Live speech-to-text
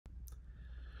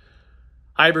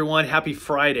Hi, everyone. Happy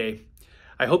Friday.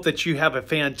 I hope that you have a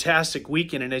fantastic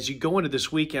weekend. And as you go into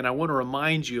this weekend, I want to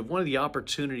remind you of one of the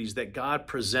opportunities that God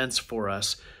presents for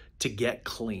us to get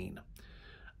clean.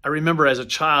 I remember as a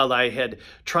child, I had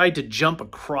tried to jump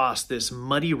across this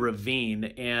muddy ravine,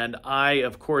 and I,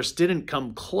 of course, didn't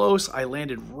come close. I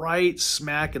landed right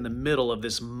smack in the middle of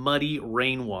this muddy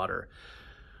rainwater.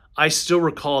 I still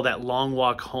recall that long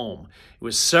walk home. It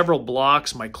was several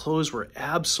blocks. My clothes were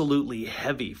absolutely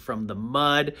heavy from the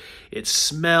mud. It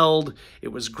smelled. It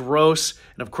was gross.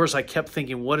 And of course, I kept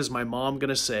thinking, what is my mom going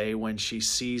to say when she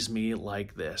sees me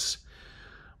like this?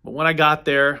 But when I got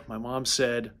there, my mom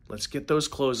said, let's get those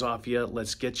clothes off you.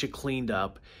 Let's get you cleaned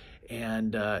up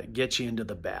and get you into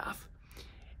the bath.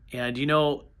 And you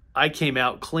know, I came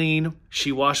out clean.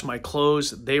 She washed my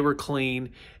clothes. They were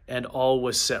clean, and all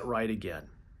was set right again.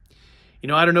 You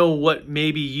know, I don't know what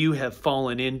maybe you have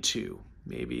fallen into,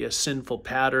 maybe a sinful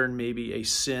pattern, maybe a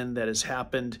sin that has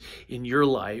happened in your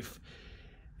life.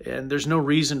 And there's no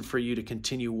reason for you to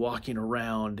continue walking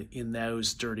around in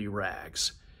those dirty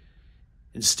rags.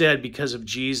 Instead, because of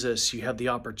Jesus, you have the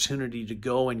opportunity to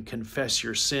go and confess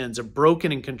your sins. A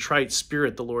broken and contrite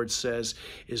spirit, the Lord says,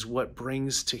 is what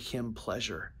brings to him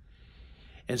pleasure.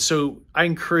 And so I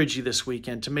encourage you this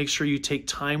weekend to make sure you take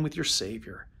time with your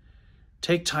Savior.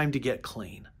 Take time to get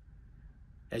clean.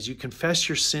 As you confess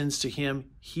your sins to him,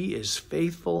 he is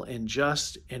faithful and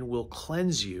just and will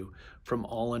cleanse you from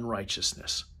all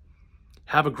unrighteousness.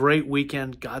 Have a great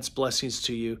weekend. God's blessings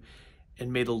to you,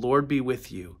 and may the Lord be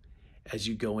with you as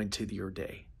you go into your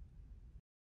day.